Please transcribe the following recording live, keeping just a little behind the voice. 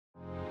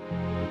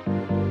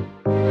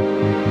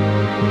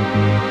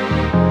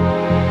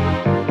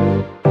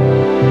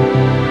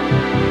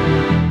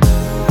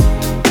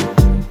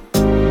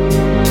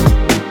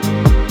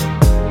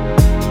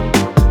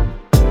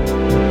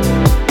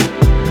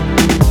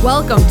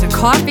Welcome to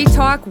Coffee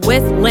Talk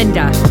with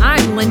Linda.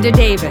 I'm Linda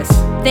Davis.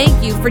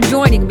 Thank you for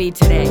joining me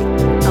today.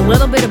 A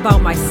little bit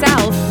about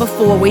myself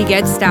before we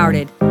get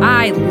started.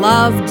 I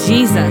love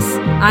Jesus.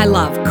 I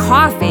love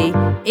coffee,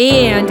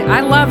 and I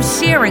love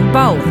sharing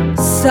both.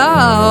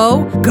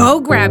 So go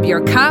grab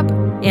your cup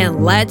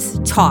and let's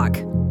talk.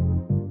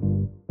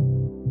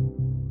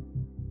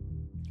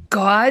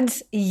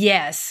 God's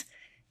yes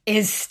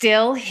is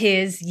still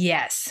his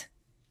yes.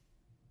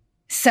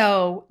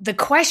 So the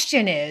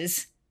question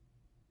is,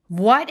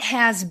 what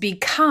has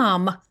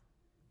become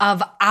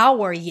of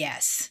our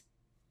yes?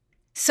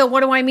 So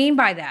what do I mean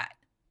by that?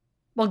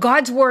 Well,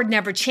 God's word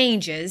never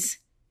changes.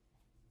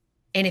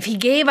 And if he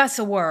gave us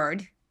a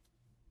word,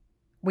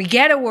 we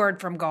get a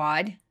word from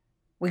God.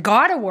 We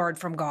got a word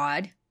from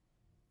God.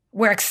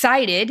 We're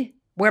excited.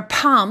 We're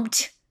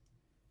pumped.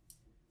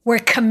 We're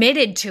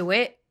committed to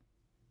it.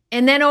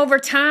 And then over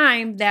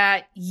time,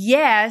 that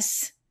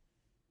yes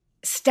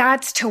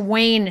starts to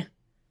wane,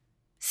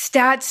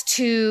 starts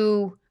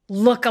to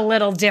look a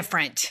little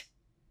different,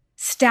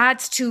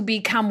 starts to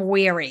become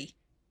weary.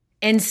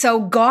 And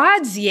so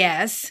God's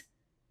yes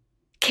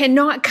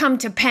cannot come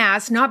to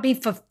pass, not be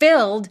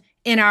fulfilled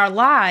in our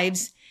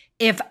lives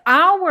if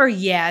our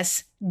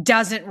yes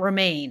doesn't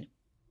remain.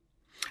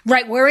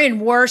 Right? We're in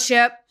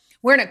worship,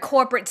 we're in a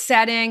corporate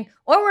setting,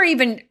 or we're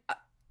even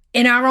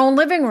in our own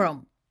living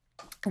room.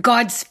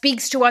 God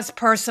speaks to us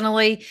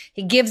personally.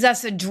 He gives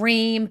us a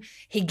dream.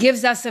 He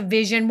gives us a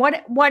vision,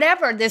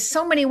 whatever. There's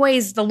so many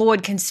ways the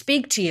Lord can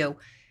speak to you.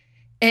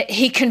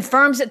 He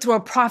confirms it through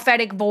a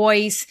prophetic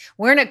voice.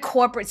 We're in a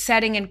corporate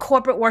setting and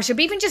corporate worship,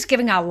 even just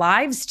giving our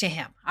lives to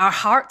him, our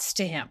hearts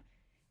to him.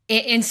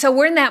 And so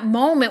we're in that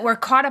moment, we're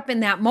caught up in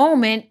that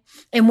moment,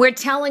 and we're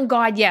telling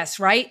God yes,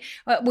 right?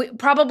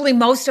 Probably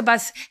most of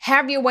us,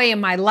 have your way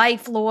in my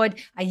life, Lord.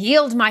 I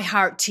yield my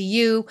heart to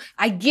you.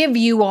 I give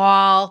you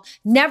all.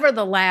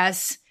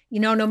 Nevertheless,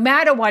 no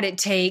matter what it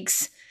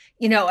takes,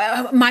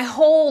 my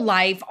whole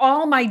life,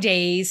 all my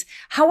days,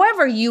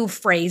 however you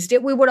phrased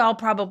it, we would all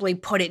probably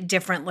put it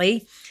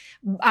differently.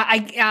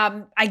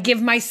 I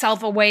give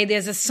myself away.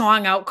 There's a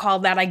song out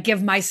called that, I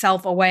give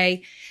myself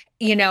away.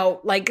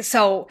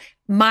 So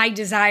my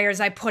desires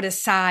I put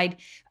aside,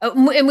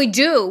 and we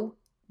do,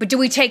 but do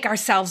we take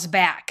ourselves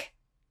back?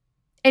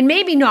 And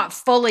maybe not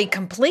fully,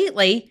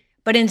 completely,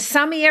 but in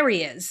some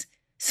areas.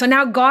 So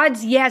now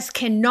God's yes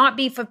cannot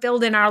be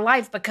fulfilled in our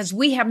life because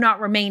we have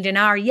not remained in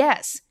our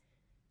yes.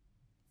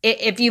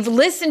 If you've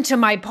listened to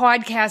my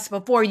podcast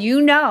before,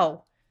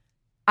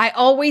 I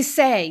always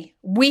say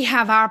we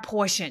have our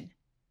portion,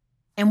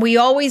 and we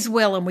always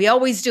will, and we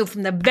always do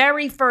from the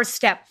very first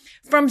step,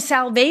 from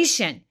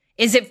salvation.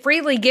 Is it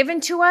freely given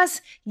to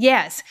us?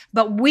 Yes,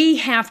 but we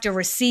have to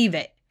receive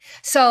it.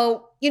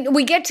 So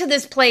we get to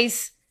this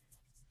place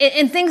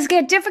and things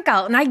get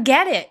difficult, and I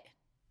get it.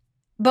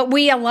 But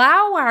we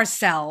allow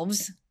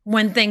ourselves,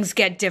 when things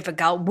get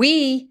difficult,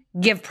 we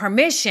give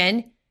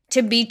permission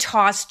to be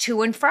tossed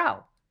to and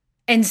fro.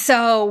 And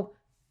so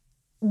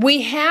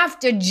we have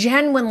to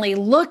genuinely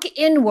look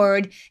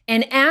inward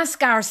and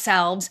ask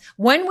ourselves,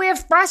 when we're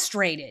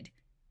frustrated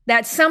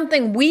that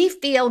something we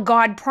feel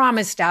God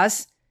promised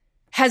us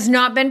has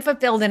not been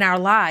fulfilled in our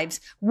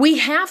lives, we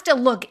have to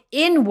look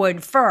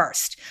inward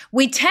first.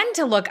 We tend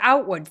to look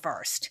outward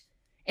first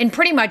in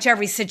pretty much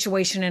every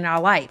situation in our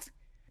life.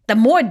 The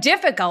more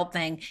difficult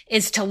thing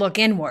is to look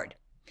inward.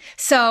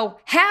 So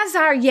has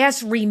our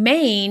yes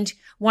remained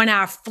when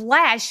our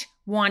flesh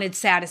wanted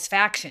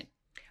satisfaction?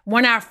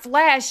 When our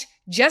flesh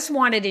just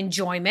wanted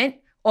enjoyment,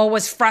 or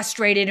was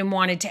frustrated and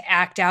wanted to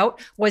act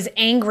out, was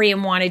angry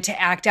and wanted to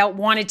act out,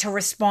 wanted to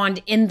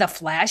respond in the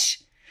flesh?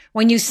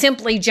 When you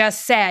simply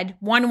just said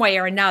one way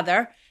or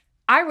another,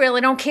 I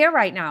really don't care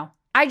right now.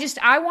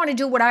 I want to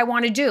do what I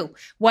want to do,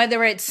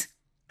 whether it's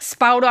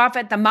spout off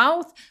at the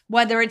mouth,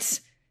 whether it's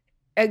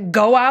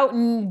go out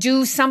and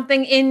do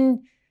something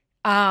in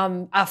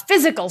a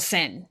physical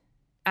sin.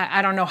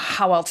 I don't know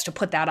how else to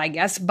put that, I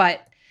guess.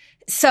 But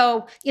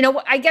so,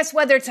 I guess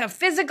whether it's a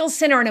physical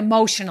sin or an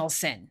emotional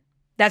sin,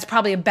 that's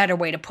probably a better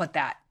way to put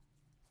that.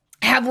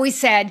 Have we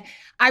said,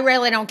 I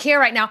really don't care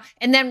right now?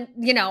 And then,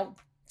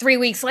 3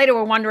 weeks later,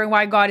 we're wondering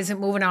why God isn't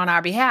moving on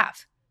our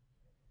behalf.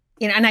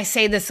 And I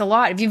say this a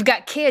lot. If you've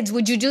got kids,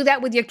 would you do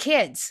that with your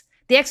kids?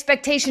 The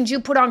expectations you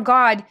put on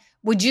God,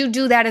 would you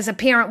do that as a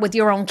parent with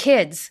your own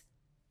kids?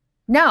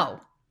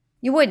 No,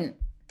 you wouldn't.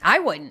 I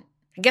wouldn't.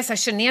 I guess I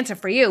shouldn't answer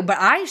for you, but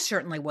I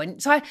certainly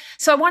wouldn't. So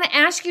I want to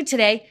ask you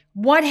today,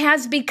 what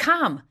has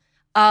become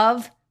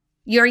of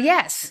your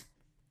yes?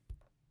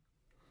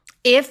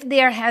 If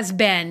there has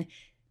been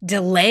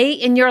delay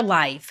in your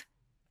life,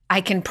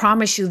 I can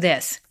promise you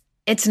this.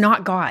 It's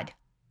not God.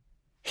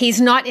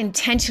 He's not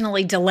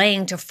intentionally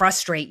delaying to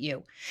frustrate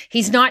you.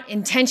 He's not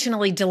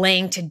intentionally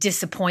delaying to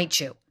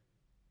disappoint you.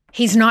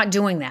 He's not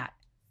doing that.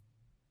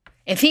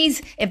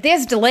 If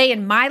there's delay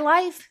in my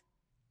life,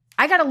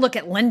 I got to look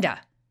at Linda.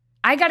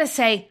 I got to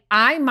say,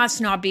 I must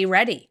not be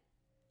ready.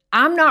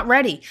 I'm not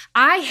ready.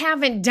 I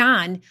haven't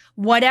done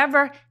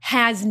whatever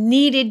has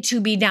needed to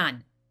be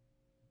done,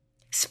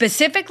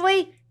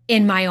 specifically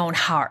in my own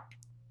heart.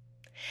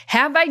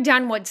 Have I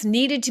done what's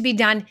needed to be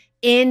done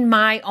in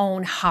my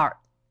own heart?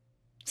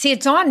 See,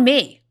 it's on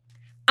me.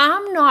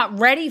 I'm not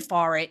ready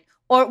for it,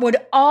 or it would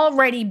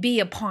already be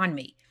upon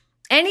me.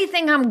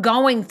 Anything I'm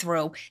going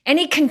through,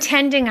 any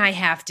contending I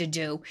have to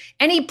do,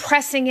 any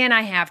pressing in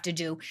I have to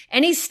do,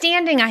 any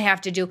standing I have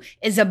to do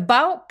is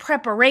about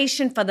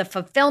preparation for the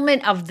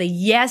fulfillment of the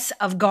yes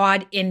of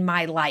God in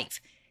my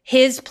life,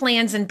 His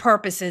plans and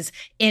purposes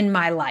in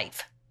my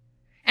life.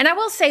 And I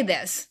will say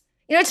this,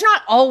 it's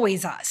not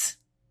always us,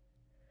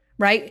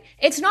 right?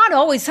 It's not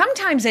always.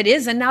 Sometimes it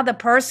is another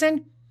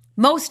person.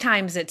 Most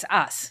times it's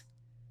us.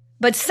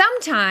 But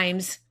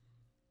sometimes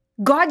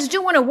God's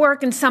doing a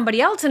work in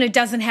somebody else and it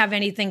doesn't have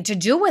anything to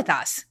do with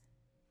us.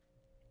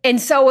 And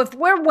so if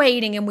we're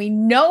waiting and we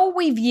know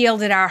we've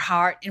yielded our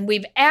heart and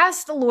we've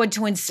asked the Lord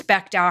to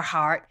inspect our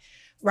heart,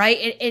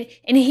 right?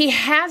 And He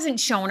hasn't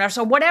shown us,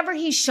 or whatever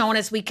He's shown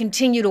us, we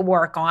continue to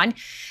work on,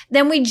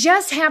 then we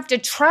just have to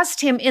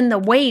trust Him in the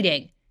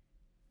waiting.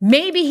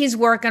 Maybe He's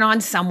working on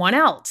someone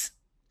else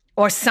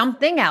or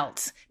something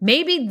else.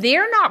 Maybe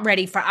they're not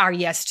ready for our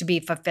yes to be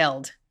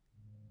fulfilled.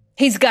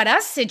 He's got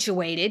us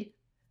situated,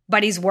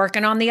 but He's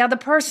working on the other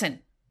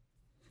person.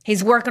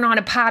 He's working on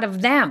a part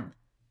of them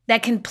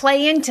that can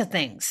play into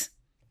things.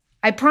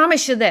 I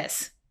promise you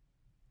this,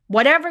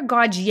 whatever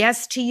God's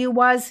yes to you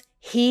was,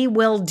 He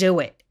will do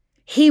it.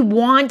 He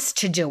wants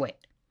to do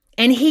it,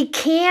 and He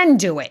can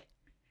do it.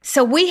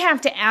 So we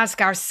have to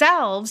ask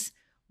ourselves,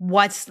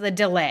 what's the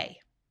delay?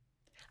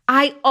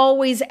 I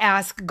always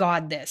ask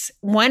God this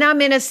when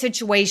I'm in a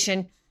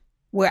situation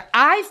where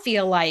I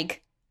feel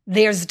like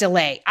there's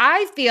delay.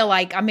 I feel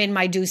like I'm in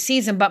my due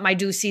season, but my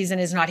due season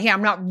is not here.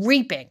 I'm not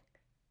reaping.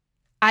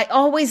 I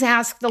always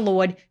ask the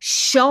Lord,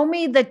 show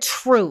me the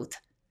truth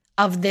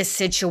of this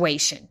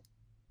situation.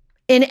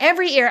 In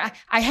every area,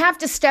 I have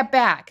to step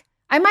back.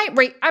 I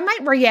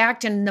might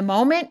react in the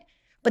moment,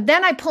 but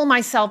then I pull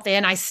myself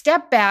in, I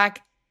step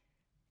back,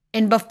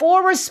 and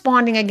before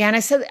responding again,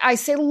 I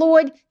say,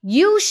 Lord,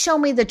 you show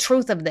me the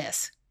truth of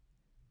this.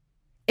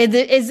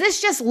 Is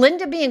this just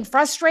Linda being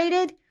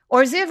frustrated?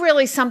 Or is there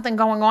really something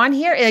going on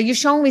here? Are you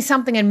showing me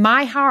something in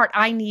my heart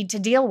I need to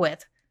deal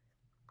with?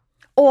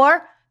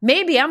 Or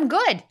maybe I'm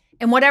good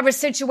in whatever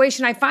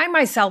situation I find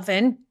myself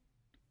in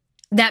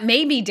that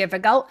may be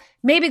difficult.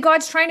 Maybe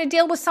God's trying to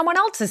deal with someone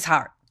else's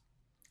heart.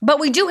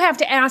 But we do have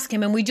to ask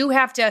Him, and we do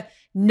have to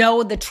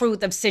know the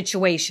truth of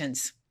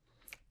situations.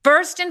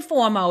 First and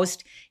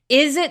foremost,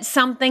 is it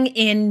something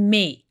in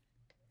me?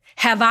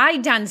 Have I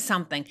done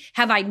something?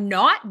 Have I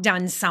not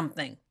done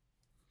something?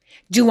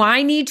 Do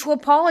I need to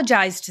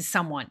apologize to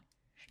someone?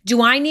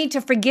 Do I need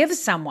to forgive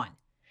someone?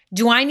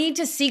 Do I need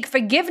to seek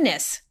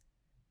forgiveness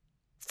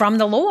from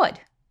the Lord?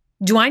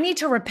 Do I need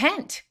to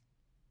repent?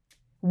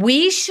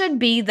 We should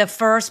be the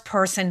first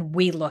person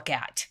we look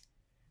at,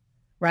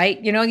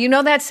 right? You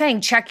know that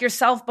saying, check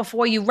yourself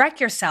before you wreck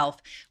yourself.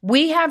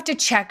 We have to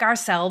check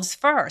ourselves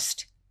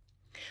first.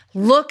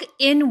 Look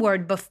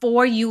inward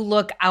before you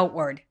look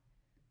outward.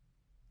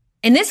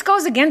 And this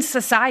goes against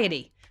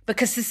society,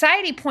 because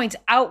society points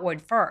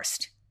outward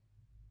first.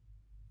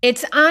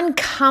 It's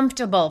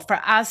uncomfortable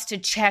for us to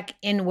check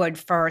inward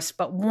first,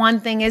 but one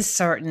thing is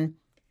certain,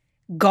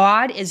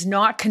 God is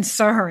not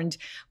concerned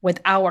with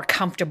our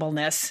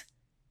comfortableness.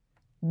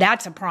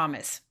 That's a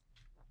promise.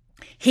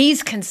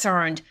 He's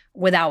concerned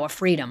with our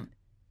freedom.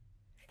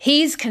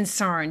 He's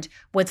concerned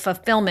with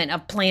fulfillment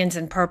of plans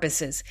and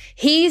purposes.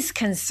 He's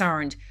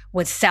concerned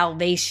with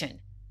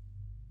salvation.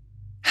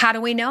 How do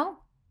we know?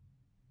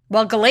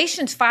 Well,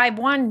 Galatians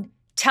 5:1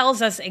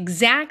 tells us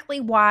exactly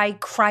why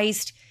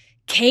Christ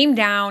came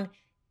down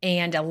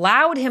and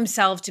allowed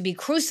Himself to be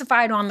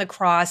crucified on the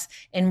cross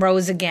and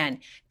rose again.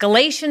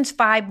 Galatians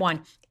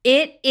 5:1,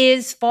 it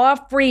is for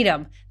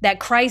freedom that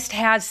Christ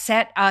has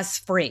set us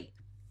free.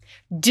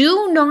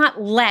 Do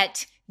not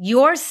let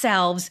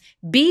yourselves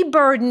be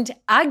burdened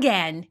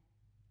again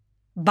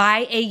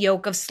by a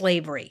yoke of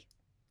slavery.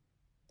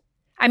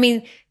 I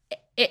mean,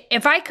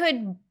 if I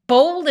could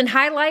bold and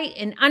highlight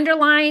and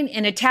underline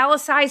and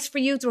italicize for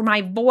you through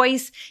my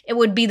voice, it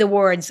would be the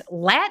words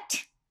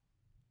let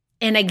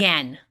and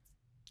again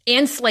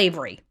and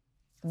slavery.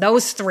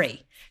 Those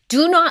three.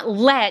 Do not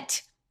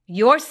let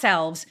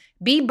yourselves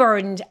be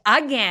burdened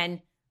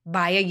again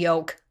by a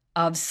yoke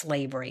of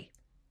slavery.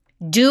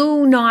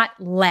 Do not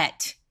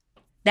let.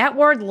 That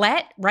word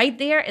let right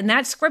there in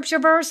that scripture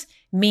verse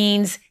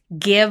means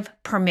give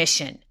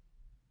permission.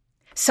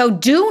 So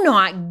do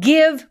not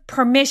give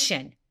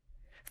permission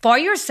for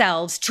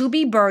yourselves to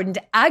be burdened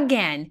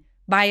again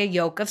by a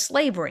yoke of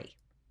slavery.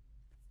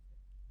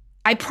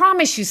 I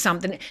promise you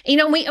something.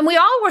 We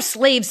all were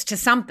slaves to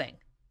something.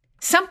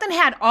 Something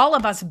had all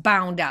of us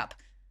bound up.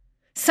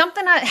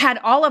 Something had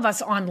all of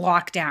us on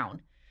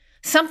lockdown.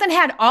 Something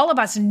had all of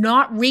us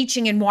not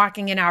reaching and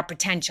walking in our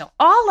potential.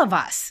 All of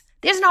us.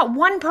 There's not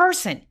one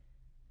person.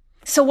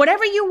 So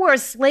whatever you were a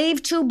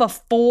slave to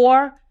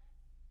before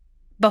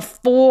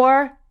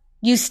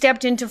you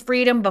stepped into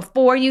freedom,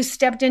 before you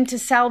stepped into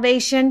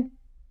salvation,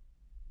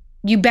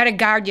 you better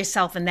guard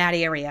yourself in that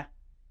area,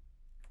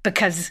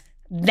 because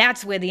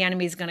that's where the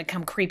enemy is going to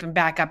come creeping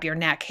back up your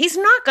neck. He's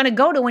not going to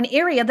go to an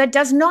area that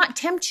does not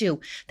tempt you,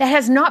 that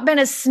has not been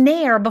a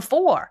snare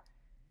before.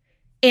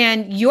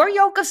 And your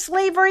yoke of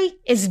slavery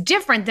is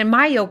different than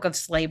my yoke of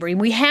slavery.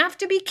 We have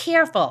to be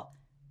careful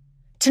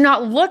to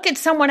not look at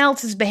someone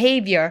else's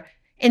behavior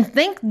and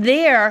think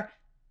they're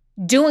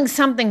doing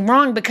something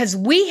wrong because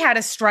we had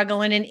a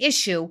struggle and an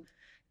issue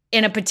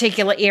in a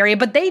particular area,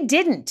 but they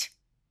didn't.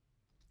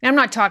 I'm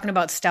not talking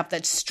about stuff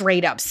that's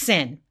straight up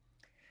sin.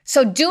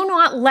 So do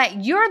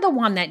not you're the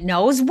one that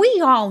knows.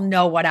 We all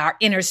know what our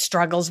inner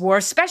struggles were,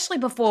 especially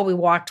before we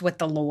walked with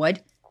the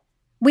Lord.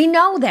 We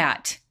know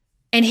that.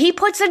 And he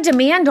puts a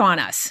demand on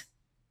us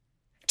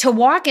to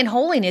walk in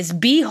holiness.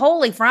 Be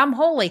holy, for I'm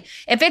holy.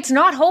 If it's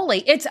not holy,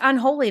 it's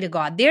unholy to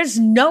God. There's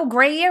no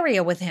gray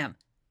area with him.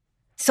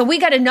 So we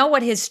got to know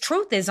what his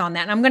truth is on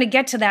that. And I'm going to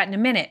get to that in a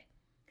minute.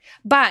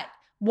 But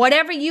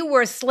whatever you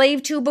were a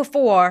slave to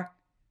before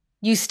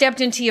you stepped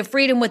into your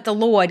freedom with the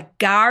Lord,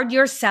 guard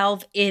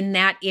yourself in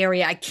that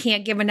area. I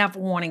can't give enough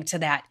warning to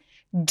that.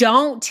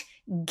 Don't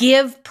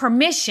give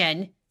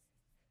permission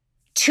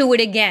to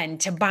it again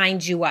to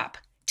bind you up,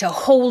 to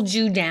hold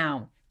you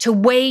down, to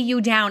weigh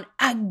you down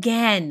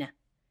again.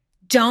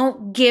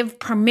 Don't give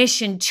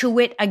permission to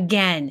it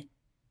again.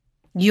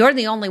 You're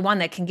the only one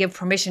that can give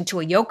permission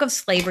to a yoke of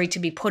slavery to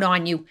be put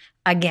on you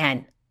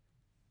again.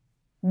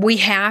 We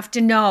have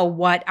to know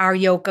what our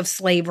yoke of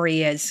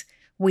slavery is.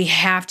 We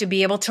have to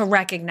be able to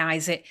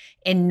recognize it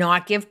and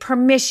not give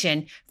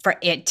permission for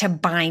it to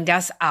bind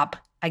us up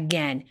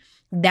again.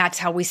 That's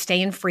how we stay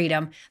in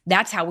freedom.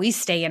 That's how we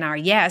stay in our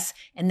yes.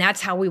 And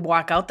that's how we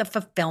walk out the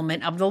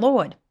fulfillment of the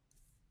Lord.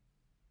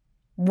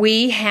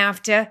 We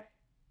have to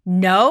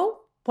know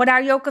what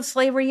our yoke of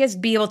slavery is,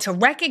 be able to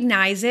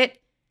recognize it.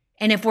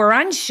 And if we're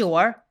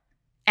unsure,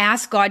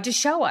 ask God to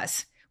show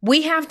us.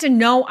 We have to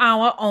know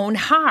our own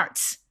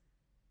hearts.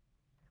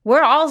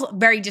 We're all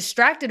very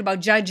distracted about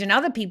judging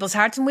other people's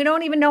hearts, and we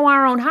don't even know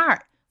our own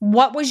heart.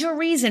 What was your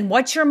reason?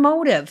 What's your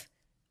motive?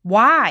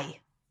 Why?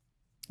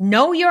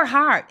 Know your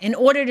heart. In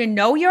order to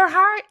know your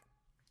heart,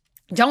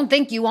 don't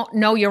think you won't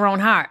know your own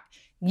heart.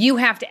 You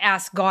have to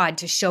ask God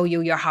to show you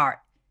your heart.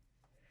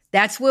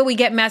 That's where we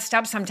get messed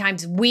up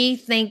sometimes. We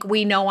think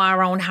we know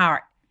our own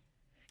heart.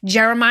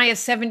 Jeremiah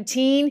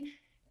 17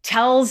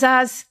 tells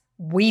us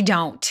we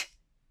don't.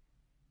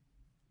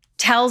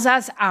 Tells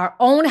us our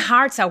own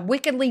hearts are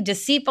wickedly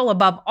deceitful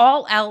above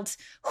all else.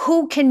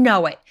 Who can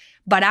know it?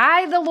 But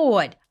I, the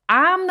Lord,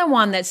 I'm the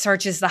one that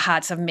searches the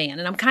hearts of man.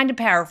 And I'm kind of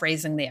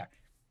paraphrasing there.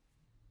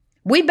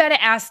 We better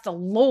ask the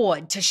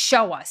Lord to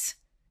show us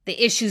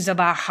the issues of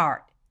our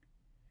heart.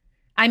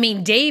 I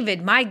mean,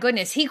 David, my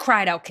goodness, he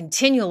cried out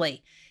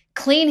continually.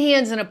 Clean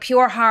hands and a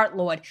pure heart,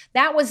 Lord.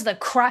 That was the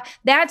cry.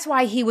 That's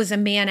why he was a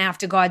man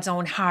after God's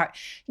own heart.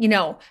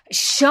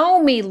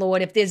 Show me,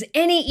 Lord, if there's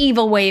any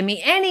evil way in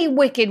me, any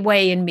wicked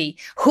way in me.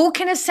 Who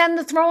can ascend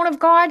the throne of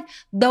God?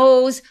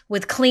 Those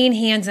with clean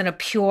hands and a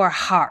pure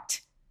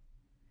heart.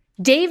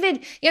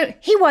 David,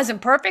 he wasn't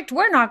perfect.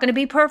 We're not going to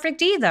be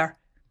perfect either.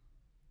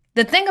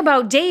 The thing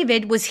about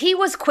David was he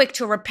was quick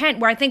to repent,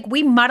 where I think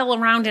we muddle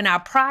around in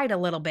our pride a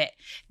little bit,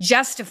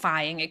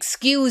 justifying,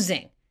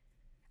 excusing.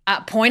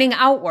 Pointing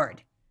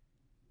outward.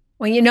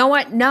 Well, you know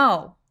what?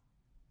 No.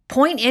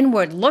 Point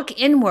inward. Look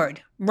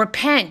inward.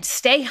 Repent.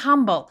 Stay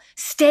humble.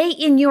 Stay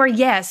in your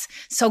yes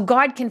so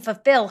God can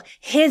fulfill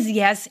his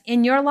yes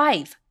in your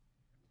life.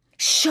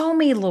 Show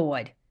me,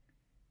 Lord.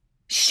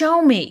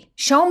 Show me.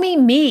 Show me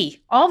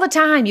me. All the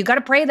time. You got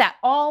to pray that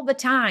all the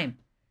time.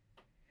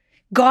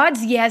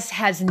 God's yes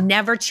has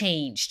never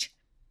changed.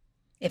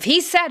 If he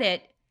said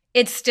it,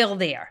 it's still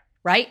there.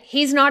 Right?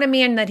 He's not a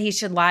man that he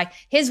should lie.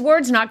 His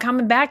word's not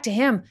coming back to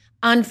him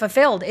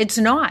unfulfilled. It's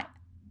not.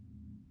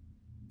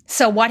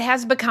 So what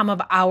has become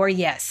of our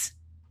yes?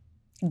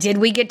 Did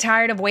we get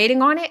tired of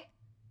waiting on it?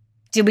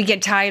 Did we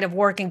get tired of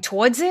working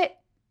towards it?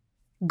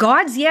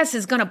 God's yes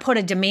is going to put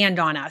a demand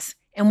on us,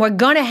 and we're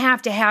going to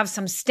have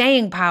some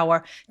staying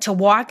power to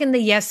walk in the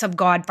yes of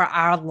God for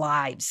our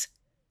lives.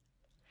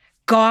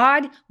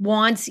 God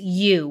wants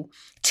you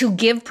to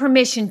give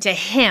permission to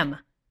him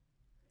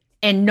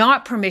and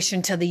not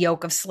permission to the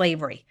yoke of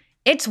slavery.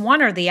 It's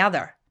one or the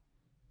other.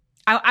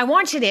 I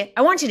want you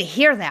to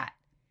hear that.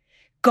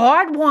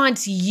 God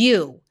wants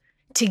you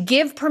to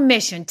give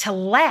permission to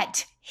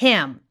let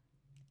him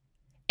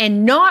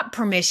and not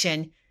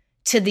permission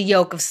to the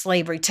yoke of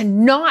slavery, to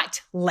not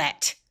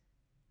let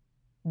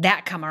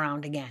that come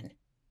around again.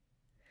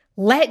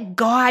 Let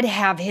God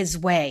have his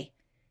way,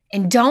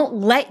 and don't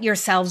let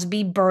yourselves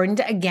be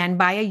burdened again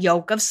by a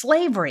yoke of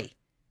slavery.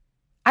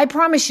 I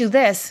promise you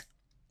this.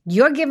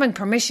 You're giving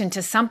permission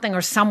to something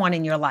or someone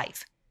in your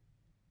life.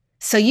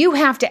 So you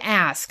have to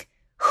ask,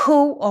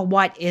 who or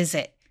what is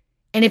it?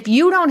 And if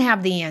you don't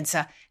have the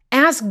answer,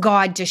 ask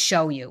God to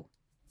show you.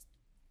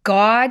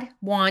 God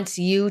wants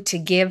you to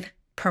give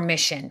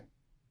permission.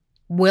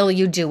 Will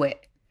you do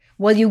it?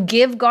 Will you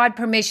give God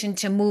permission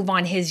to move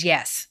on his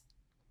yes?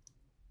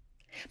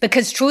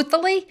 Because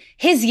truthfully,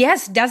 his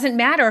yes doesn't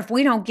matter if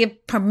we don't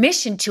give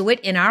permission to it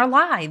in our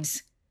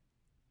lives.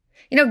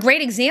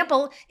 Great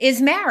example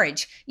is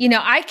marriage.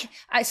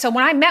 So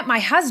when I met my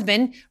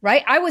husband,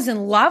 right, I was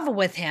in love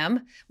with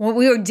him when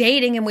we were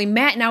dating and we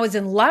met, and I was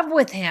in love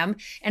with him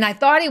and I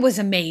thought he was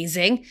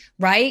amazing,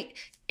 right?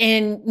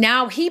 And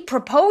now he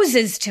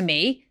proposes to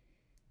me.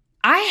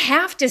 I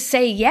have to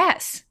say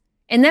yes.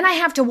 And then I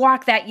have to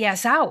walk that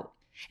yes out.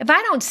 If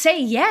I don't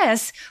say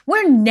yes,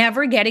 we're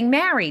never getting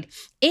married.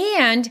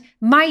 And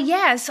my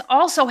yes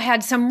also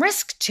had some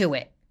risk to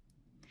it.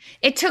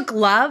 It took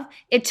love,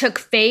 it took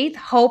faith,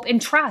 hope,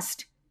 and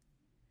trust.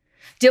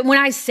 When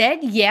I said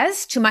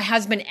yes to my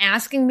husband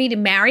asking me to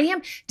marry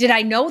him, did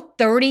I know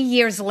 30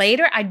 years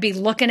later I'd be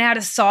looking at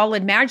a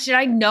solid marriage? Did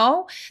I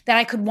know that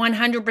I could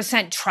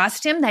 100%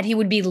 trust him, that he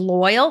would be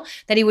loyal,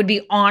 that he would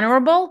be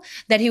honorable,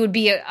 that he would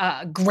be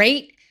a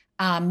great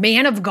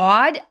man of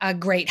God, a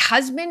great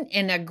husband,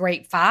 and a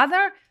great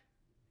father?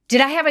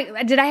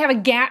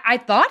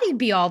 I thought he'd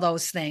be all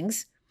those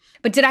things,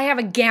 but did I have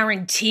a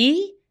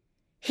guarantee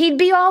he'd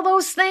be all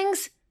those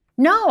things?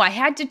 No, I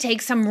had to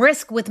take some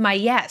risk with my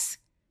yes.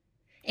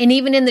 And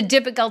even in the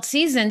difficult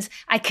seasons,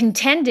 I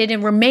contended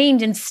and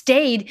remained and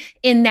stayed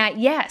in that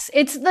yes.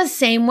 It's the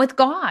same with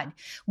God.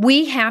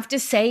 We have to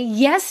say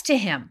yes to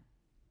him.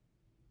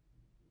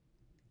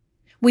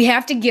 We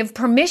have to give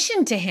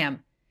permission to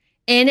him.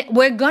 And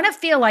we're going to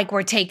feel like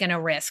we're taking a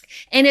risk.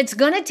 And it's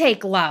going to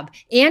take love.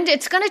 And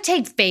it's going to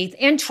take faith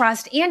and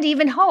trust and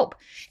even hope.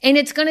 And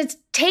it's going to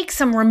take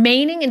some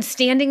remaining and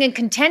standing and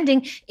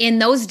contending in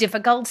those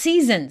difficult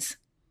seasons.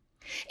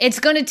 It's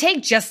going to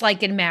take, just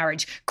like in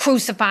marriage,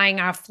 crucifying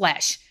our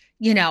flesh,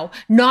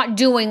 not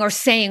doing or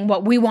saying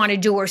what we want to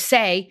do or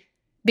say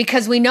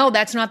because we know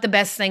that's not the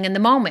best thing in the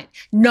moment,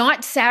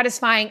 not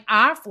satisfying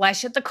our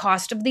flesh at the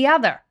cost of the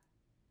other.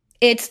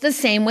 It's the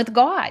same with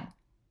God.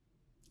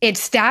 It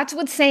starts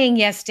with saying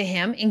yes to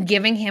him and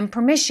giving him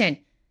permission.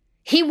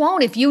 He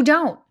won't if you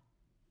don't.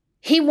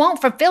 He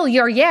won't fulfill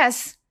your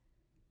yes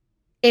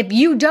if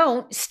you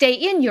don't stay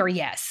in your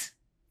yes.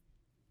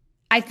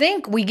 I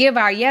think we give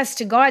our yes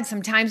to God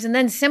sometimes, and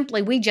then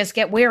simply we just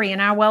get weary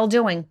in our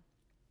well-doing.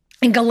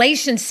 And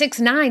Galatians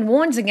 6:9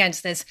 warns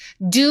against this.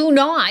 Do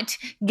not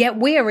get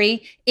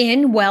weary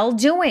in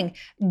well-doing.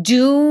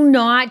 Do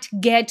not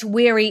get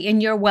weary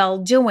in your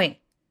well-doing.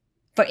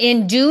 For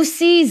in due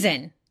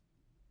season,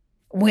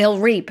 we'll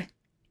reap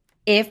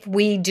if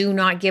we do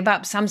not give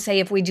up. Some say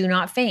if we do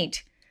not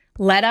faint.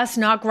 Let us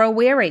not grow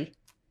weary.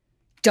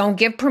 Don't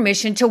give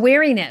permission to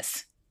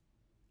weariness.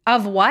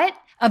 Of what?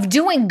 Of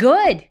doing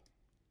good.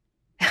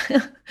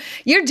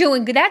 You're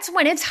doing good. That's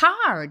when it's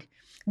hard.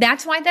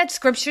 That's why that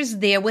scripture's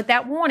there with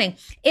that warning.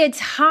 It's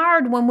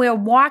hard when we're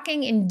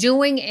walking and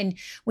doing and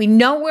we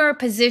know we're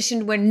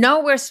positioned, we know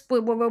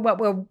what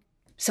we're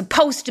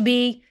supposed to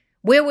be,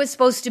 where we're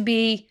supposed to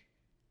be.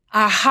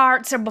 Our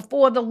hearts are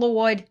before the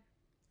Lord.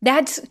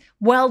 That's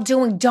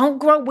well-doing. Don't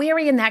grow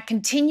weary in that.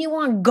 Continue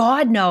on.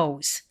 God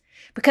knows.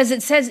 Because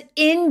it says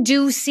in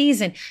due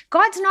season.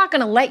 God's not going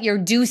to let your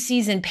due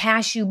season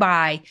pass you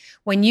by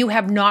when you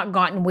have not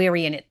gotten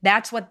weary in it.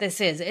 That's what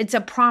this is. It's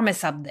a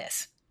promise of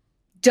this.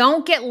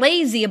 Don't get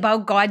lazy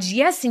about God's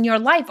yes in your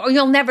life, or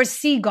you'll never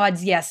see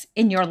God's yes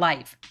in your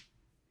life.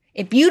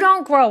 If you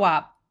don't grow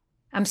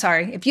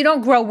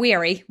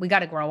weary, we got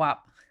to grow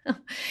up.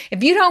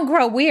 If you don't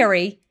grow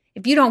weary,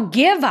 if you don't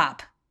give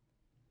up,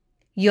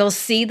 you'll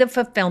see the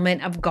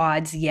fulfillment of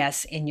God's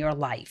yes in your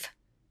life.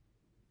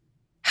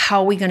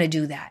 How are we going to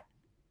do that?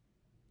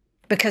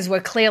 Because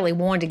we're clearly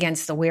warned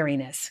against the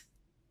weariness.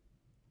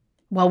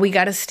 Well, we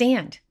got to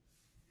stand.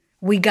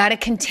 We got to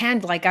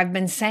contend, like I've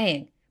been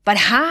saying. But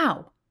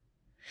how?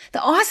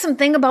 The awesome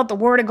thing about the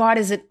Word of God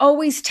is it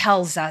always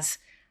tells us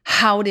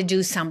how to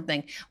do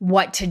something,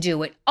 what to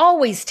do. It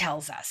always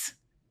tells us.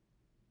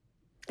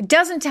 It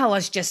doesn't tell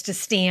us just to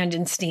stand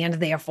and stand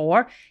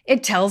therefore.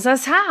 It tells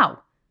us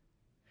how.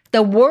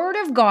 The Word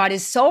of God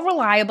is so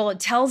reliable, it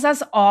tells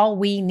us all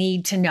we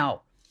need to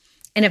know.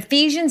 And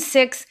Ephesians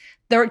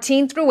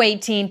 6:13 through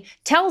 18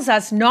 tells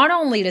us not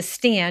only to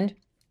stand,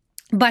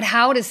 but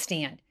how to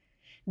stand.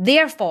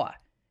 Therefore,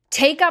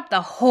 take up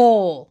the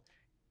whole,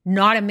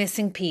 not a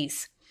missing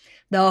piece,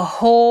 the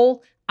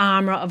whole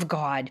armor of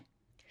God,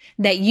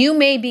 that you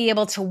may be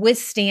able to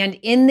withstand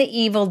in the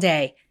evil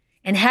day.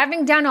 And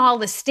having done all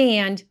to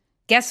stand,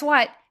 guess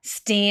what?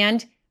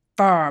 Stand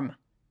firm.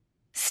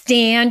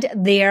 Stand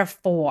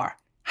therefore.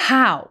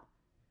 How?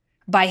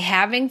 By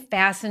having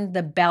fastened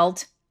the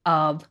belt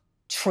of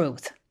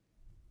truth.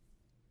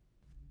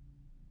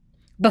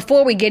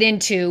 Before we get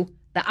into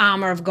the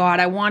armor of God,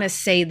 I want to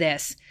say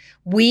this.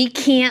 We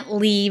can't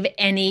leave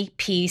any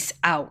piece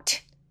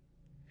out.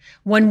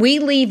 When we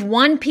leave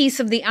one piece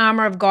of the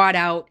armor of God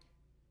out,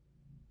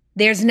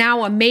 there's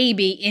now a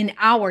maybe in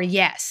our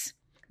yes.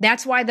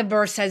 That's why the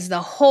verse says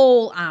the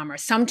whole armor.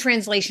 Some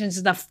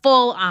translations, the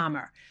full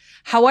armor.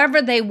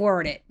 However they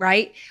word it,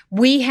 right?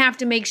 We have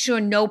to make sure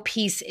no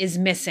piece is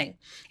missing.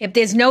 If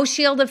there's no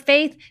shield of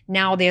faith,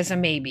 now there's a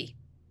maybe.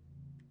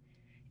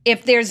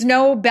 If there's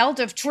no belt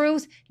of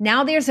truth,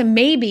 now there's a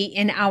maybe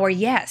in our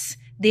yes.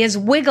 There's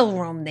wiggle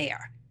room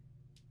there.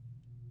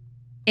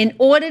 In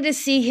order to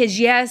see his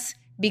yes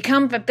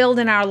become fulfilled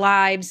in our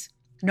lives,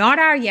 not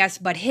our yes,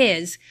 but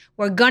his,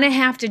 we're going to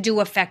have to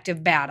do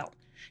effective battle,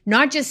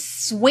 not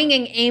just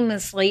swinging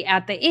aimlessly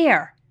at the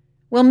air.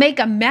 We'll make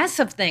a mess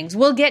of things.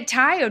 We'll get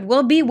tired.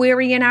 We'll be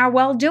weary in our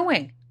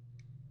well-doing.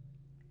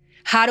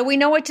 How do we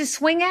know what to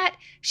swing at?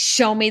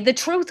 Show me the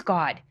truth,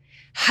 God.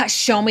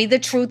 Show me the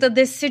truth of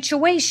this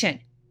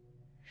situation.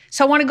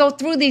 So I want to go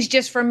through these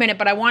just for a minute,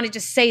 but I wanted to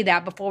say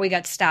that before we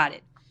got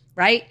started,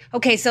 right?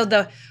 Okay, so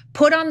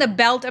put on the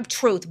belt of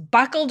truth,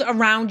 buckled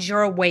around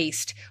your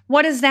waist.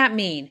 What does that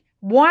mean?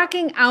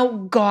 Walking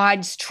out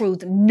God's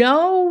truth.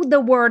 Know the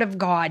word of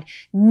God.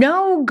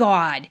 Know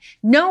God.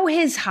 Know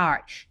his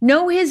heart.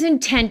 Know his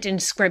intent in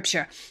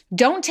scripture.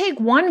 Don't take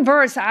one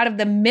verse out of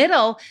the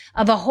middle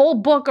of a whole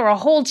book or a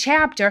whole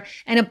chapter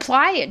and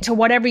apply it to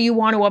whatever you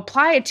want to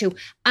apply it to.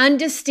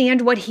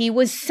 Understand what he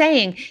was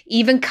saying,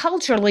 even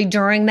culturally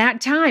during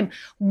that time.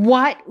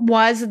 What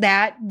was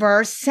that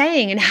verse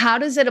saying, and how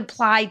does it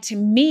apply to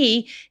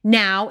me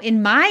now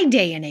in my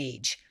day and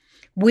age?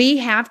 We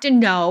have to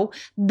know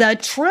the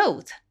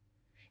truth.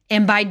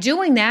 And by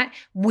doing that,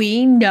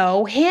 we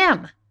know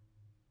him.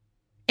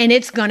 And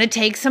it's going to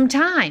take some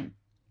time,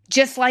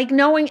 just like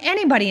knowing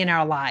anybody in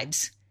our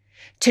lives.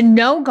 To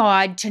know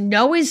God, to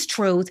know his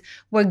truth,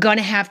 we're going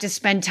to have to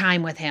spend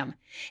time with him.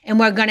 And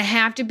we're going to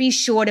have to be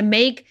sure to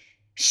make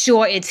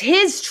sure it's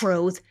his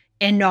truth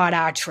and not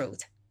our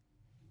truth.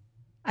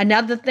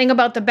 Another thing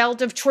about the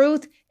belt of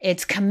truth,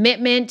 it's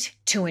commitment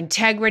to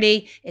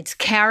integrity. It's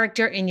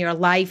character in your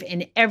life,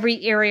 in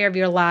every area of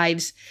your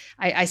lives.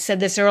 I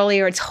said this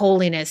earlier, it's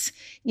holiness.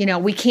 You know,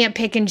 we can't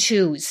pick and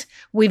choose.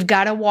 We've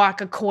got to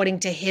walk according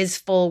to his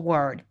full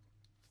word.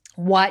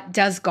 What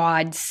does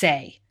God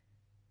say?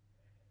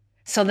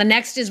 So the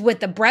next is with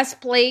the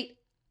breastplate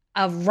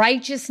of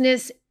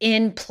righteousness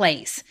in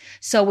place.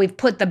 So we've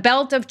put the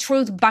belt of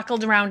truth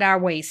buckled around our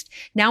waist.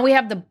 Now we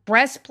have the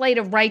breastplate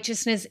of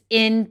righteousness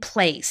in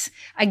place.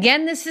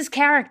 Again, this is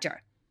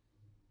character.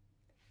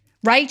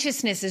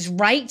 Righteousness is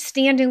right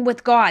standing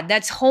with God.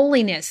 That's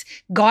holiness.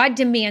 God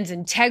demands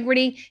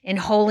integrity and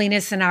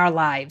holiness in our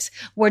lives.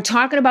 We're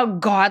talking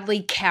about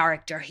godly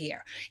character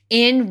here,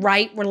 in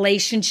right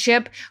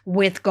relationship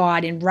with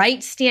God, in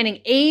right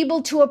standing,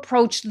 able to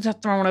approach the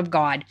throne of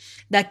God.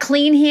 The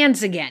clean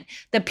hands again,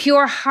 the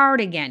pure heart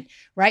again,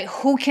 right?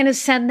 Who can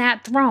ascend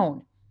that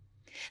throne?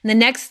 And the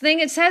next thing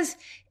it says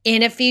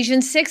in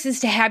Ephesians 6 is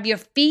to have your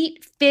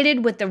feet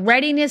fitted with the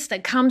readiness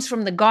that comes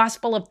from the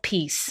gospel of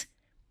peace.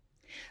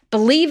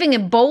 Believing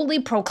and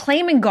boldly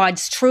proclaiming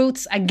God's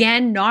truths,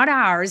 again, not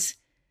ours,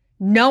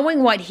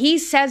 knowing what he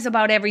says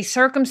about every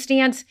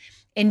circumstance,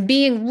 and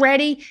being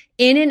ready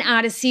in and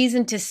out of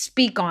season to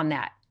speak on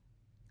that.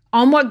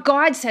 On what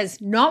God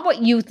says, not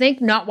what you think,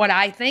 not what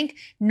I think,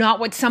 not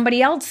what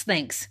somebody else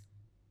thinks.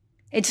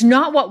 It's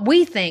not what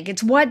we think.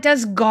 It's what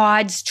does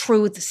God's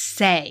truth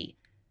say.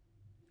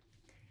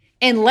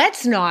 And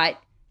let's not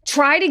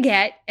try to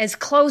get as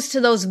close to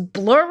those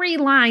blurry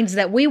lines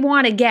that we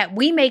want to get.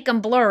 We make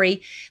them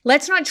blurry.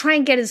 Let's not try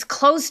and get as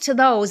close to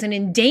those and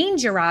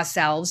endanger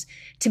ourselves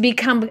to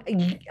become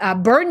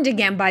burdened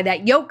again by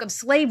that yoke of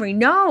slavery.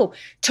 No,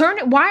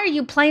 why are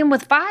you playing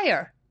with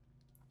fire?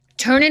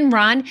 Turn and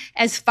run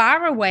as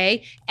far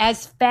away,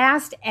 as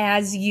fast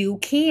as you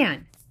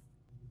can.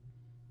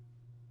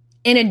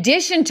 In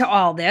addition to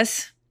all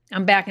this,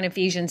 I'm back in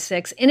Ephesians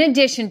 6. In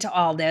addition to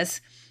all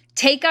this,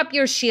 take up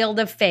your shield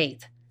of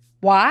faith.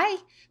 Why?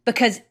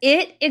 Because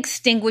it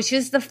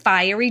extinguishes the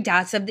fiery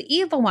darts of the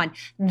evil one.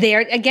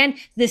 There, again,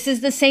 this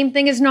is the same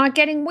thing as not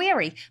getting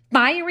weary.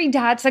 Fiery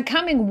darts are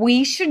coming.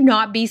 We should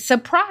not be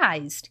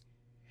surprised.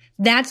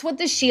 That's what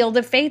the shield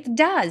of faith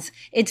does.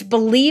 It's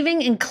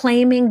believing and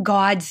claiming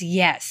God's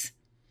yes.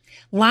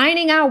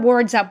 Lining our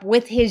words up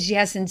with his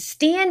yes and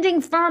standing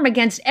firm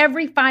against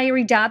every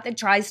fiery dart that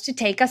tries to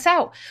take us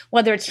out,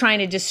 whether it's trying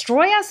to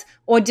destroy us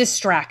or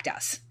distract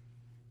us.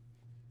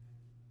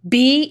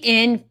 Be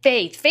in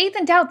faith. Faith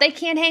and doubt, they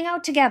can't hang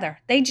out together.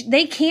 They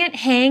can't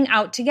hang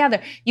out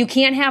together. You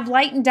can't have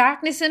light and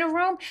darkness in a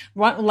room.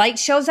 Light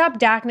shows up,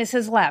 darkness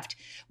has left.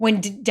 When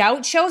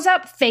doubt shows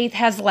up, faith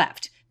has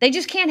left. They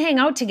just can't hang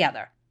out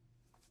together.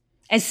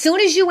 As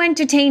soon as you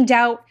entertain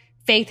doubt,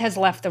 faith has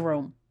left the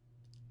room.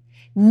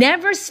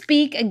 Never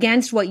speak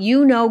against what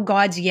you know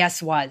God's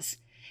yes was.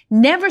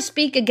 Never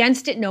speak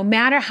against it, no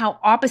matter how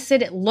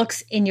opposite it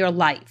looks in your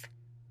life.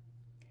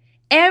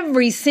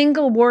 Every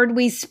single word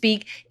we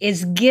speak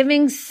is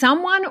giving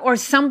someone or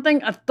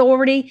something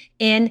authority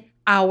in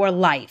our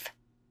life.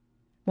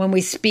 When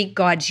we speak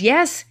God's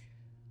yes,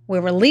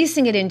 we're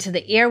releasing it into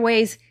the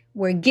airways.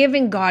 We're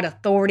giving God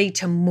authority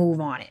to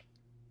move on it.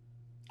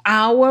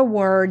 Our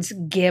words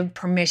give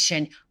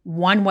permission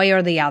one way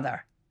or the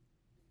other.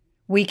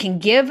 We can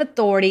give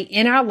authority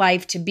in our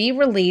life to be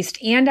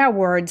released, and our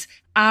words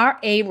are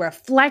a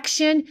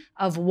reflection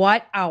of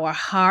what our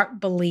heart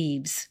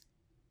believes.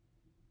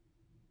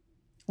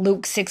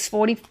 Luke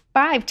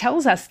 6:45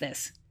 tells us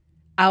this.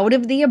 Out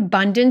of the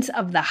abundance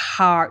of the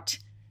heart,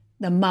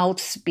 the mouth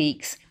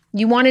speaks.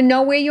 You want to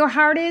know where your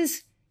heart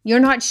is? You're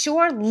not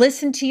sure?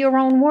 Listen to your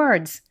own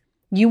words.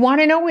 You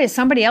want to know where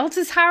somebody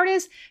else's heart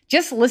is?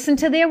 Just listen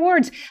to their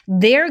words.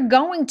 They're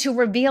going to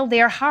reveal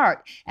their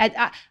heart.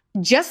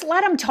 Just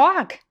let them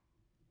talk.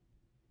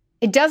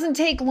 It doesn't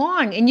take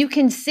long, and you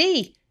can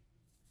see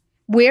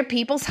where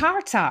people's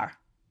hearts are.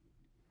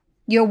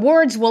 Your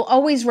words will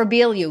always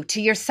reveal you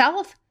to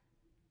yourself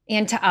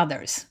and to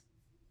others.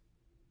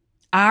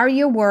 Are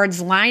your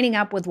words lining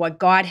up with what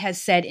God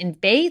has said in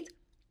faith,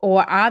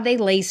 or are they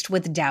laced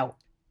with doubt?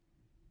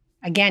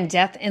 Again,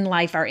 death and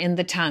life are in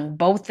the tongue.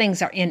 Both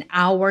things are in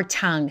our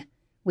tongue.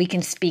 We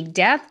can speak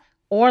death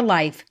or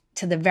life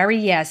to the very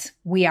yes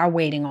we are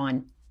waiting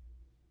on.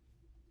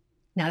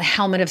 Now, the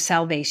helmet of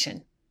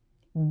salvation.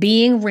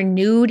 Being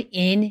renewed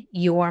in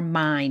your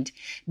mind,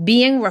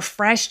 being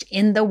refreshed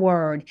in the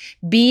word,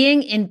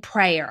 being in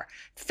prayer,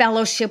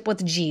 fellowship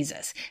with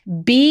Jesus,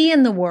 be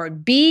in the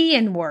word, be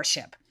in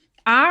worship.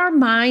 Our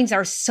minds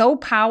are so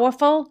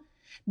powerful,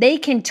 they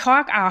can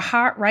talk our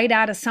heart right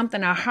out of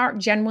something our heart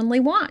genuinely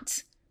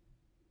wants.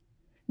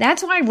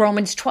 That's why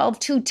Romans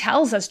 12:2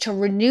 tells us to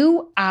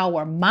renew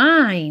our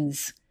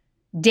minds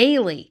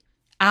daily.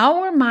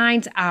 Our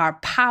minds are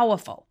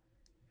powerful.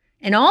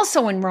 And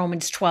also in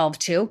Romans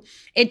 12:2,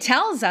 it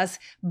tells us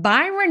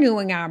by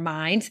renewing our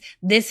minds,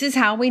 this is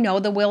how we know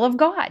the will of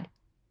God.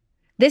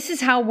 This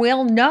is how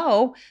we'll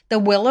know the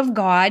will of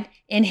God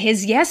and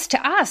his yes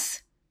to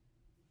us.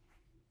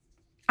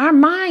 Our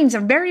minds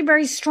are very,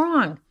 very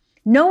strong.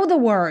 Know the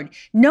word,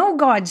 know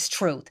God's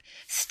truth,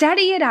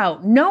 study it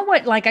out, know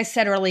what, like I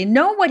said earlier,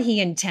 know what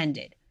he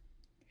intended,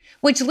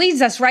 which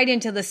leads us right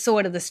into the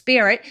sword of the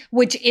Spirit,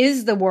 which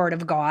is the word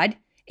of God.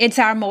 It's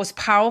our most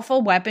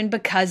powerful weapon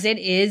because it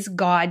is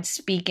God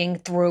speaking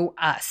through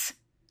us.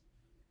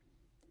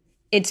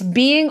 It's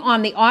being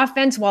on the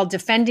offense while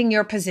defending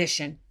your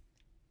position.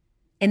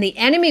 And the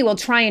enemy will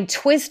try and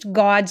twist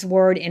God's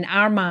word in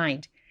our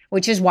mind,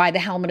 which is why the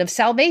helmet of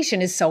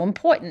salvation is so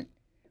important.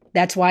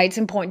 That's why it's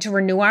important to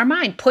renew our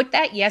mind. Put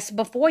that yes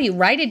before you.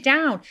 Write it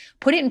down.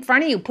 Put it in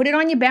front of you. Put it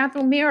on your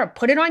bathroom mirror.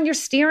 Put it on your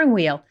steering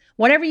wheel.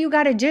 Whatever you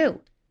got to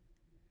do.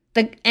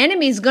 The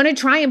enemy's going to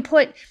try and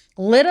put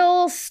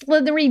little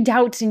slithery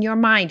doubts in your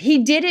mind. He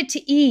did it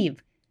to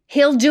Eve.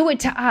 He'll do it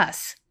to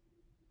us.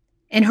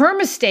 And her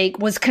mistake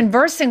was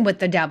conversing with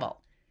the devil.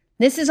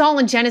 This is all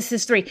in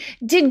Genesis 3.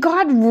 Did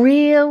God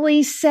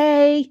really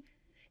say?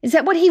 Is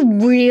that what he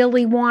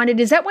really wanted?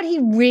 Is that what he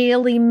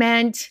really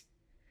meant?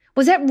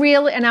 Was that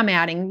really, and I'm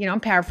adding, I'm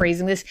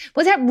paraphrasing this.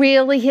 Was that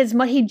really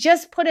he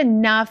just put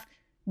enough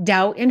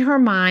doubt in her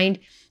mind,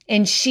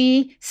 and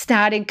she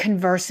started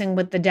conversing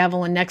with the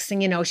devil, and next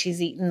thing you know, she's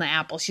eating the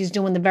apple. She's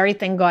doing the very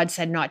thing God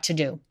said not to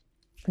do.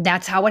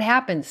 That's how it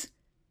happens.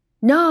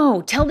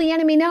 No, tell the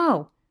enemy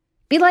no.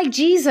 Be like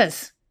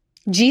Jesus.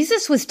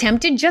 Jesus was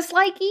tempted just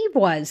like Eve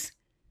was.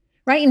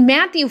 Right? In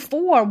Matthew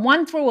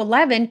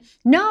 4:1-11,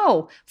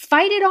 no,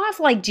 fight it off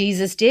like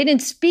Jesus did and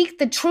speak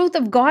the truth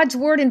of God's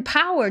word in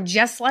power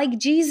just like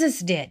Jesus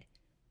did.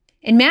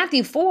 In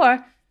Matthew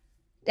 4,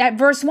 at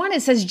verse 1,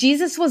 it says,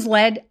 Jesus was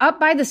led up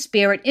by the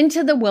Spirit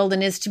into the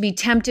wilderness to be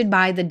tempted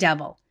by the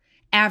devil.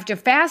 After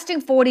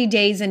fasting 40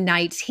 days and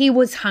nights, he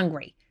was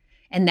hungry.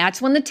 And that's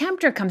when the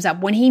tempter comes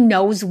up, when he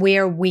knows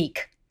we're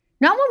weak.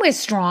 Not when we're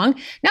strong,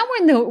 not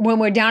when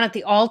we're down at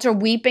the altar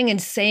weeping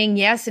and saying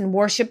yes and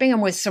worshiping and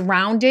we're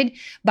surrounded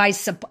by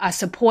a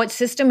support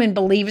system and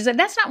believers.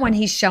 That's not when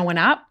he's showing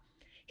up.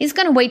 He's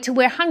going to wait till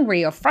we're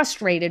hungry or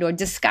frustrated or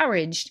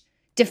discouraged,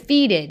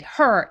 defeated,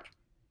 hurt.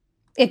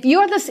 See,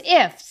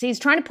 he's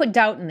trying to put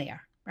doubt in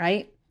there,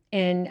 right?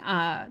 In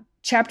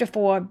chapter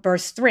 4,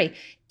 verse 3.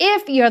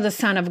 If you're the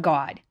Son of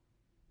God.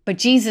 But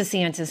Jesus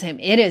answers him,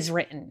 it is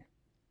written.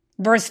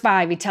 Verse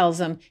 5, he tells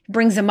him,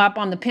 brings him up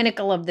on the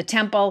pinnacle of the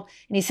temple,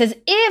 and he says,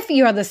 if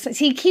you're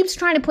he keeps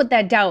trying to put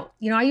that doubt.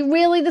 Are you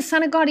really the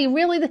Son of God? Are you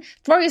really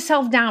throw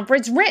yourself down, for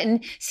it's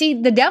written. See,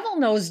 the devil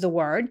knows the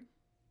word.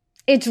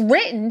 It's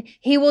written,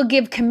 he will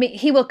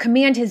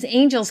command his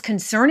angels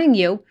concerning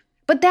you,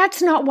 but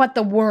that's not what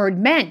the word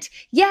meant.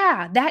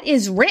 Yeah, that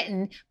is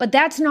written, but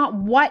that's not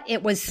what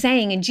it was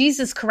saying, and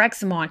Jesus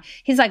corrects him on.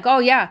 He's like, oh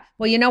yeah,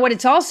 well, you know what?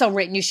 It's also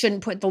written, you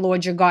shouldn't put the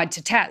Lord your God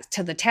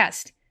to the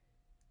test.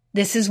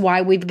 This is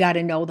why we've got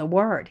to know the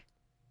word.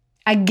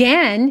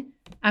 Again,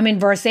 I'm in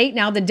verse 8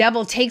 now. The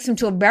devil takes him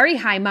to a very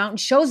high mountain,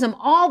 shows him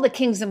all the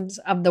kingdoms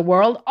of the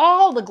world,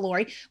 all the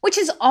glory, which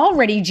is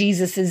already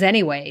Jesus's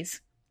anyways.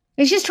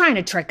 He's just trying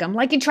to trick him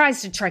like he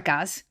tries to trick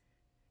us.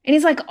 And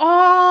he's like,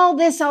 all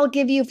this I'll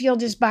give you if you'll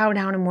just bow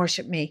down and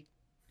worship me.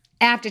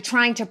 After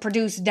trying to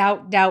produce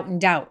doubt,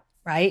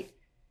 right?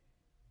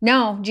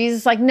 No, Jesus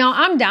is like, no,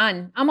 I'm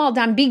done. I'm all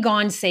done. Be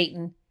gone,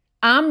 Satan.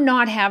 I'm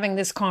not having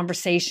this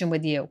conversation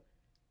with you.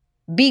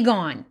 Be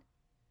gone.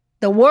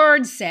 The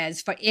word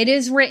says, for it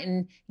is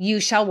written,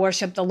 you shall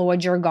worship the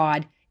Lord your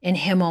God and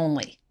him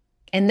only.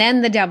 And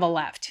then the devil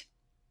left.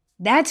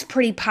 That's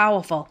pretty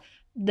powerful.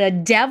 The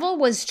devil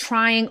was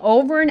trying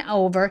over and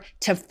over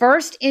to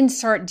first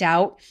insert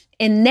doubt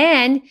and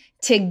then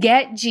to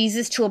get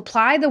Jesus to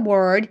apply the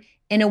word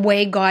in a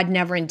way God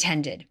never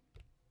intended.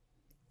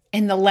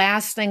 And the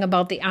last thing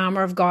about the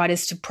armor of God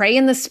is to pray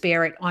in the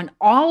Spirit on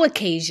all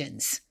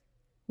occasions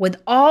with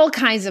all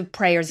kinds of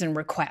prayers and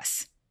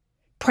requests,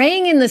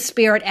 praying in the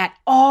Spirit at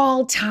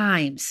all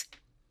times.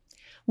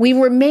 We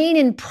remain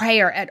in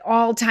prayer at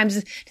all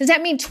times. Does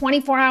that mean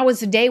 24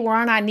 hours a day we're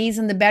on our knees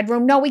in the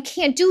bedroom? No, we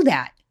can't do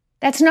that.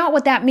 That's not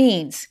what that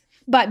means.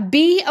 But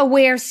be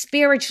aware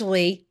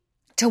spiritually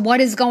to what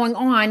is going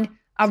on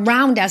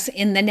around us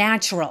in the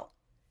natural.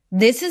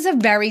 This is a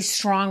very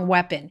strong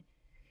weapon.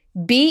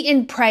 Be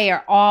in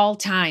prayer all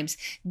times.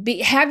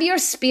 Have your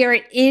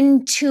spirit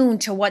in tune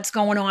to what's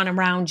going on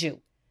around you.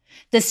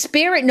 The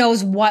Spirit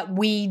knows what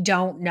we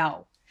don't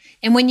know.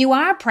 And when you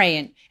are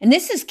praying, and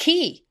this is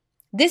key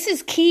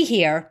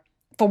here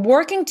for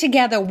working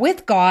together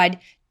with God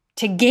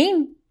to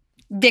gain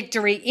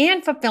victory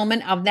and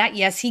fulfillment of that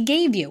yes He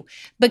gave you,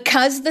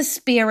 because the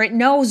Spirit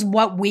knows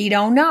what we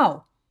don't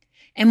know.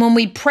 And when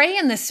we pray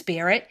in the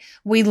Spirit,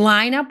 we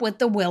line up with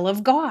the will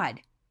of God,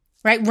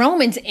 right?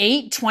 Romans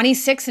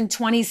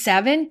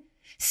 8:26-27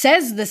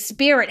 says the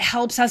Spirit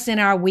helps us in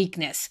our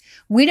weakness.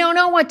 We don't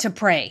know what to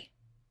pray,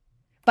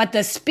 but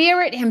the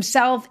Spirit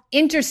Himself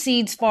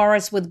intercedes for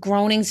us with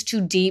groanings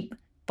too deep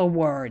for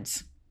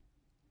words.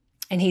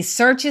 And He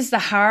searches the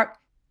heart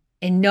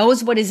and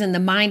knows what is in the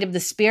mind of the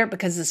Spirit,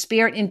 because the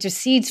Spirit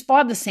intercedes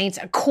for the saints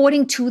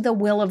according to the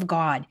will of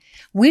God.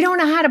 We don't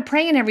know how to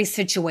pray in every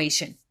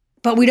situation,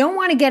 but we don't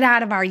want to get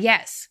out of our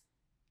yes.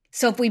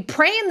 So if we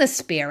pray in the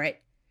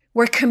Spirit,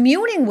 we're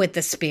communing with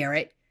the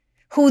Spirit,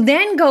 who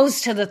then goes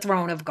to the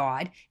throne of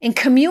God and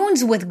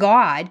communes with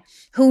God,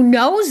 who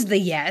knows the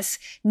yes,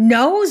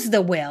 knows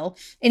the will,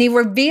 and He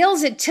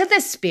reveals it to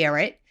the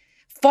Spirit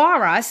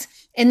for us.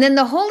 And then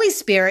the Holy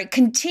Spirit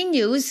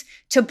continues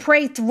to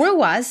pray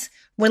through us,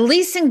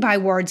 releasing by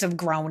words of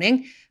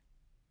groaning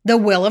the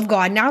will of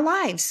God in our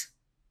lives.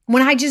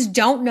 When I just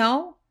don't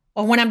know,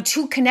 or when I'm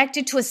too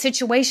connected to a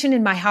situation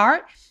in my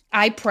heart,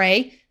 I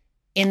pray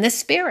in the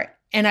Spirit.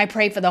 And I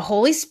pray for the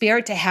Holy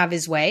Spirit to have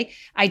His way.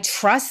 I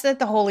trust that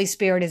the Holy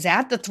Spirit is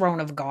at the throne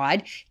of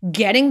God,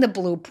 getting the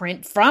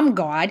blueprint from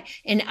God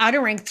and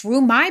uttering through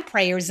my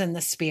prayers in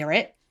the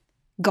Spirit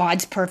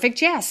God's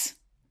perfect yes.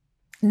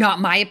 Not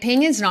my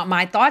opinions, not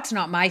my thoughts,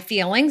 not my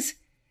feelings,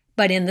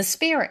 but in the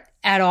Spirit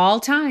at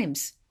all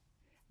times.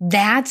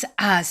 That's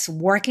us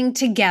working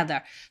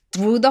together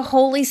through the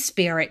Holy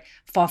Spirit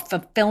for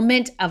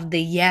fulfillment of the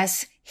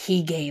yes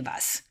He gave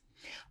us.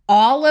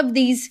 All of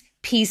these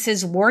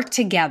pieces work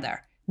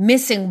together.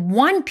 Missing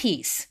one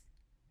piece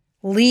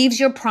leaves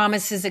your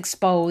promises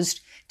exposed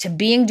to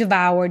being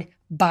devoured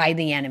by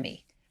the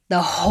enemy.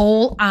 The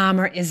whole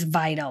armor is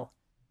vital.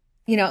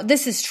 You know,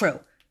 this is true,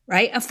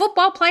 right? A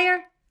football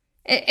player,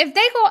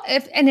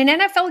 if in an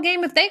NFL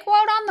game, if they go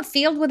out on the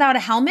field without a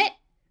helmet,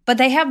 but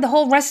they have the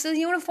whole rest of the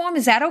uniform,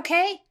 is that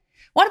okay?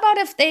 What about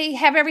if they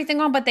have everything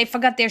on, but they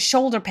forgot their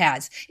shoulder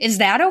pads? Is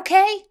that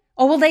okay?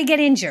 Or will they get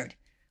injured?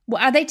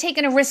 Are they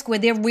taking a risk where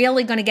they're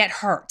really going to get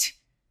hurt?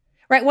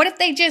 Right? What if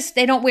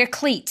they don't wear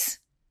cleats?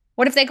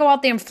 What if they go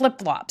out there in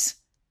flip-flops?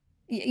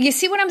 You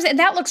see what I'm saying?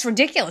 That looks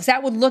ridiculous.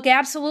 That would look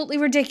absolutely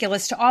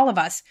ridiculous to all of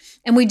us.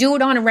 And we do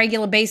it on a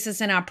regular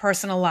basis in our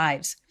personal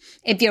lives.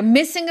 If you're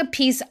missing a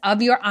piece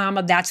of your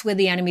armor, that's where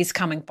the enemy's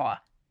coming for.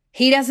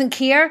 He doesn't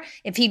care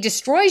if he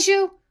destroys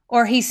you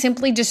or he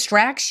simply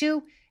distracts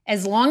you,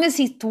 as long as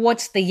he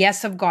thwarts the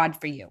yes of God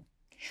for you.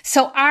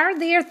 So are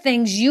there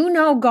things you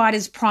know God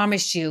has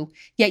promised you,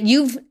 yet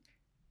you've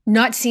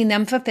not seen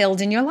them fulfilled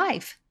in your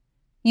life?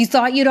 You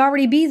thought you'd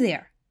already be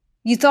there.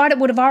 You thought it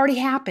would have already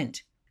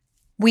happened.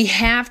 We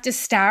have to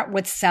start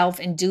with self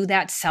and do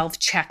that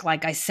self-check,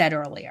 like I said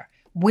earlier.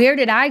 Where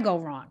did I go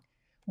wrong?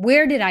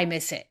 Where did I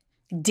miss it?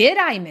 Did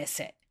I miss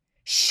it?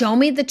 Show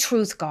me the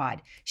truth,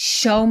 God.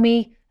 Show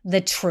me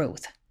the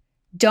truth.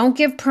 Don't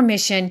give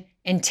permission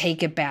and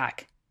take it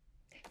back.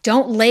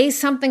 Don't lay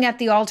something at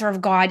the altar of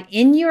God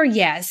in your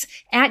yes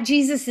at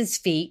Jesus'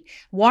 feet,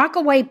 walk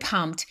away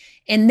pumped,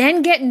 and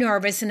then get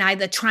nervous and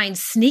either try and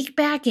sneak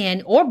back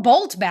in or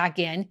bolt back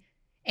in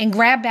and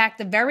grab back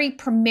the very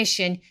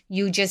permission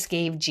you just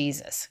gave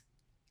Jesus.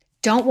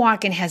 Don't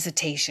walk in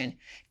hesitation.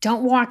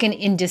 Don't walk in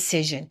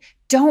indecision.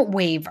 Don't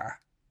waver.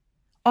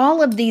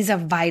 All of these are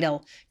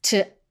vital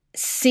to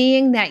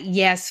seeing that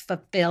yes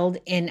fulfilled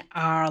in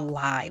our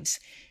lives.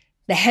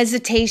 The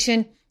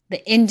hesitation,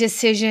 the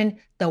indecision,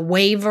 the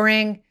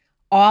wavering,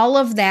 all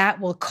of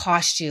that will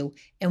cost you.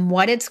 And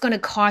what it's going to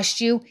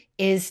cost you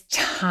is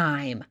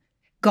time.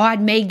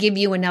 God may give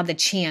you another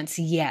chance,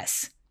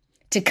 yes,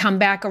 to come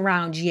back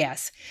around,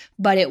 yes,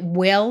 but it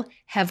will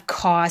have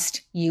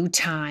cost you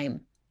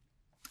time.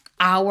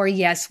 Our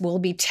yes will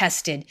be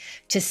tested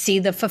to see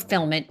the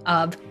fulfillment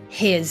of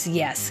His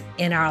yes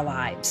in our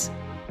lives.